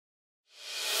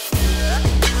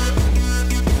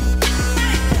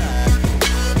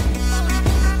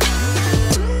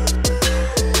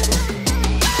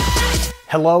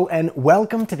Hello and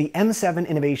welcome to the M7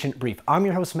 Innovation Brief. I'm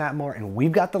your host Matt Moore and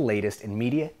we've got the latest in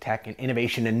media, tech, and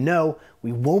innovation. And no,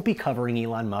 we won't be covering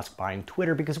Elon Musk buying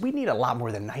Twitter because we need a lot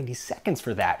more than 90 seconds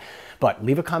for that. But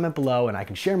leave a comment below and I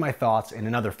can share my thoughts in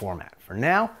another format. For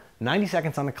now, 90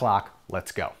 seconds on the clock,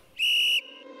 let's go.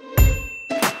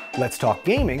 Let's talk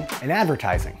gaming and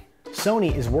advertising.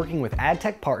 Sony is working with ad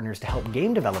tech partners to help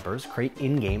game developers create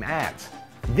in-game ads.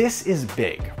 This is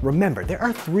big. Remember, there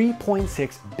are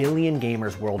 3.6 billion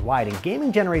gamers worldwide, and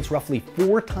gaming generates roughly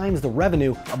 4 times the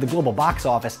revenue of the global box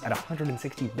office at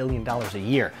 $160 billion a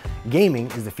year. Gaming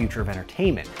is the future of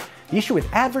entertainment. The issue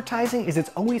with advertising is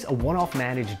it's always a one-off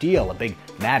managed deal, a big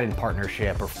Madden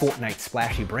partnership or Fortnite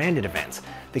splashy branded events.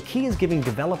 The key is giving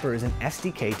developers an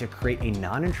SDK to create a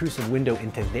non-intrusive window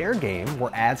into their game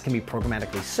where ads can be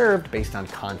programmatically served based on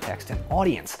context and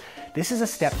audience. This is a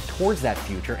step towards that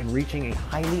future and reaching a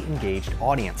highly engaged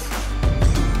audience.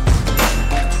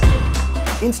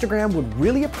 Instagram would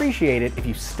really appreciate it if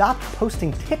you stopped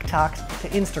posting TikToks to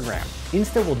Instagram.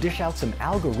 Insta will dish out some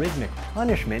algorithmic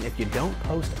punishment if you don't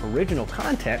post original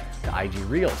content to IG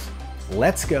Reels.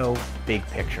 Let's go big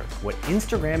picture. What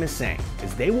Instagram is saying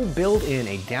is they will build in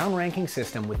a downranking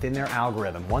system within their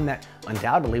algorithm, one that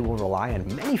undoubtedly will rely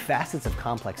on many facets of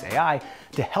complex AI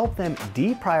to help them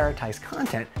deprioritize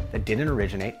content that didn't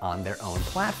originate on their own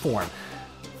platform.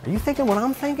 Are you thinking what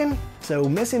I'm thinking? So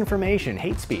misinformation,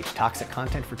 hate speech, toxic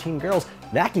content for teen girls,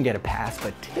 that can get a pass,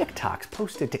 but TikToks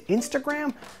posted to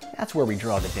Instagram, that's where we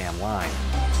draw the damn line.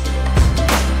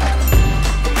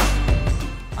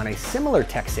 On a similar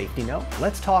tech safety note,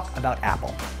 let's talk about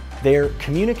Apple. Their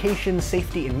communication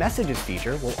safety in messages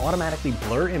feature will automatically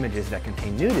blur images that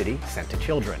contain nudity sent to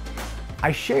children.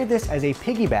 I share this as a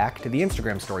piggyback to the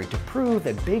Instagram story to prove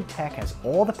that big tech has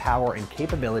all the power and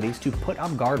capabilities to put up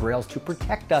guardrails to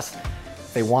protect us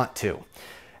if they want to.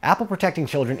 Apple protecting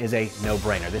children is a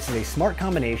no-brainer. This is a smart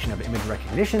combination of image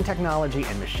recognition technology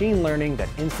and machine learning that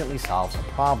instantly solves a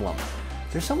problem.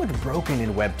 There's so much broken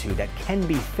in Web 2 that can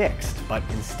be fixed, but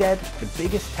instead, the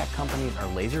biggest tech companies are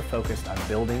laser focused on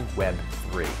building Web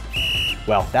 3.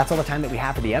 Well, that's all the time that we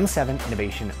have for the M7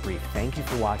 Innovation Brief. Thank you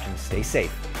for watching, stay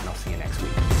safe, and I'll see you next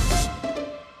week.